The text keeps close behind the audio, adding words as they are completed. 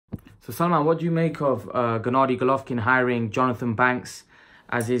So Salman, what do you make of Gennady Golovkin hiring Jonathan Banks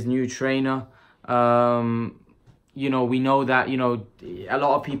as his new trainer? You know, we know that, you know, a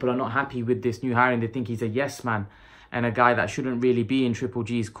lot of people are not happy with this new hiring. They think he's a yes man and a guy that shouldn't really be in Triple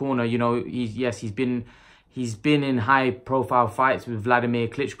G's corner. You know, he's been in high profile fights with Vladimir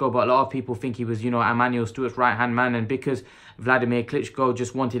Klitschko, but a lot of people think he was, you know, Emmanuel Stewart's right hand man. And because Vladimir Klitschko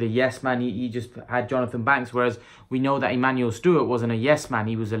just wanted a yes man, he just had Jonathan Banks. Whereas we know that Emmanuel Stewart wasn't a yes man.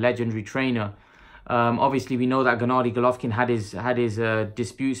 He was a legendary trainer. Obviously, we know that Gennady Golovkin had his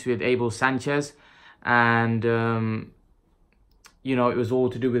disputes with Abel Sanchez. And, you know, it was all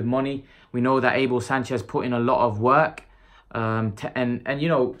to do with money. We know that Abel Sanchez put in a lot of work. And you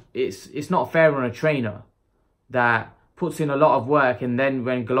know, it's not fair on a trainer that puts in a lot of work, and then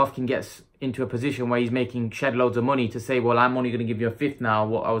when Golovkin gets into a position where he's making shed loads of money, to say, well, I'm only going to give you a fifth now of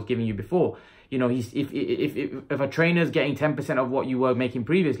what I was giving you before. You know, if a trainer's getting 10% of what you were making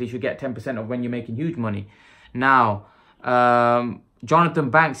previously, you should get 10% of when you're making huge money. Now, Jonathan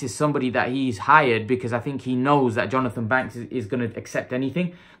Banks is somebody that he's hired because I think he knows that Jonathan Banks is going to accept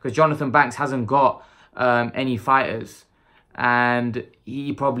anything, because Jonathan Banks hasn't got any fighters. And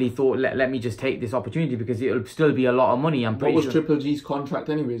he probably thought, let me just take this opportunity because it'll still be a lot of money. I'm pretty sure. What was Triple G's contract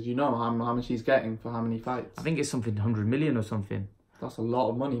anyways? Do you know how much he's getting for how many fights? I think it's something 100 million or something. That's a lot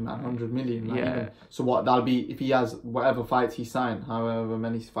of money, man. 100 million. Like, yeah. So what, that'll be, if he has whatever fights he signed, however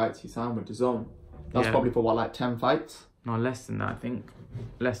many fights he signed with DAZN, that's probably for what, like 10 fights? No, less than that, I think.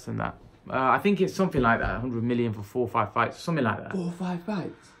 Less than that. I think it's something like that. 100 million for 4 or 5 fights. Something like that. 4 or 5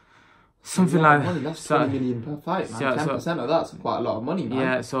 fights? Something like that. That's 20 million per fight, man. 10% of that's quite a lot of money, man.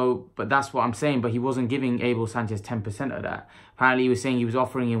 Yeah, so, but that's what I'm saying. But he wasn't giving Abel Sanchez 10% of that. Apparently, he was saying he was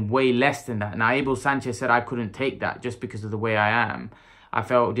offering him way less than that. Now, Abel Sanchez said, I couldn't take that just because of the way I am. I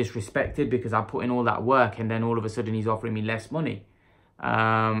felt disrespected because I put in all that work, and then all of a sudden he's offering me less money.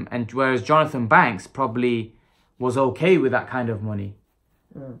 And whereas Jonathan Banks probably was okay with that kind of money.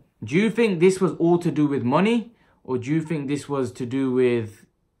 Mm. Do you think this was all to do with money, or do you think this was to do with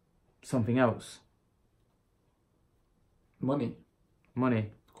something else? Money.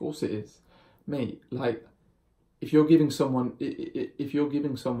 Of course it is, mate. Like, if you're giving someone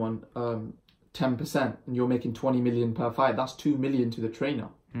 10% and you're making 20 million per fight, that's 2 million to the trainer.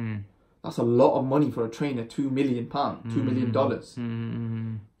 That's a lot of money for a trainer. £2 million, $2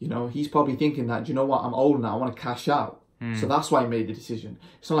 million. You know, he's probably thinking that, do you know what, I'm old now, I want to cash out. So that's why he made the decision.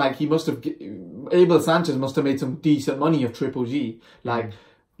 It's not like he must have, Abel Sanchez must have made some decent money of Triple G. Like,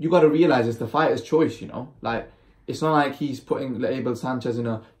 you got to realize it's the fighter's choice, you know. Like, it's not like he's putting Abel Sanchez in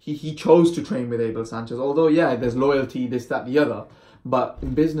a, he chose to train with Abel Sanchez. Although, yeah, there's loyalty, this, that, the other. But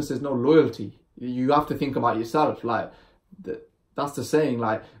in business, there's no loyalty. You have to think about yourself. Like, that's the saying.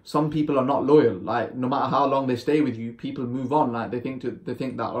 Like, some people are not loyal. Like, no matter how long they stay with you, people move on. Like, they think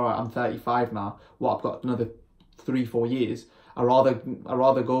that, all right, I'm 35 now. Well, I've got another 3-4 years. I'd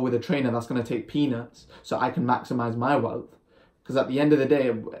rather go with a trainer that's going to take peanuts so I can maximize my wealth. Because at the end of the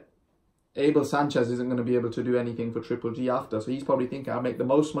day, Abel Sanchez isn't going to be able to do anything for Triple G after. So he's probably thinking, I'll make the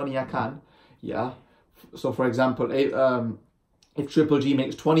most money I can. Yeah. So, for example, if Triple G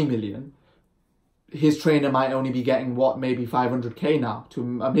makes 20 million, his trainer might only be getting, what, maybe 500k now to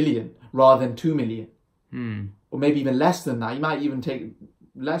 $1 million rather than 2 million. Or maybe even less than that. He might even take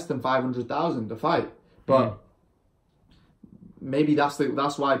less than 500,000 to fight. But maybe that's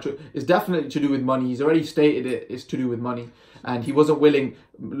why it's definitely to do with money. He's already stated it's to do with money. And he wasn't willing.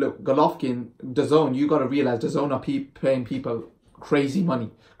 Look, Golovkin, DAZN, you got to realize DAZN are paying people crazy money.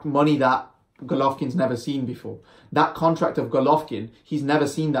 Money that Golovkin's never seen before. That contract of Golovkin, he's never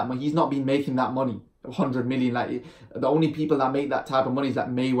seen that money. He's not been making that money, 100 million. Like, the only people that make that type of money is like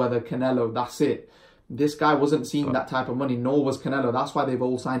Mayweather, Canelo. That's it. This guy wasn't seeing that type of money, nor was Canelo. That's why they've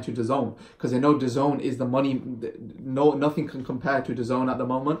all signed to DAZN, because they know DAZN is the money. No, nothing can compare to DAZN at the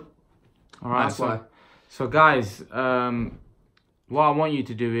moment. All right. That's why. So guys, what I want you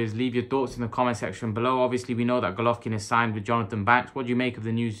to do is leave your thoughts in the comment section below. Obviously, we know that Golovkin is signed with Jonathan Banks. What do you make of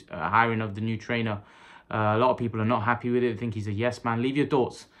the news hiring of the new trainer? A lot of people are not happy with it. They think he's a yes man. Leave your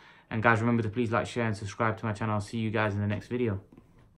thoughts. And guys, remember to please like, share, and subscribe to my channel. I'll see you guys in the next video.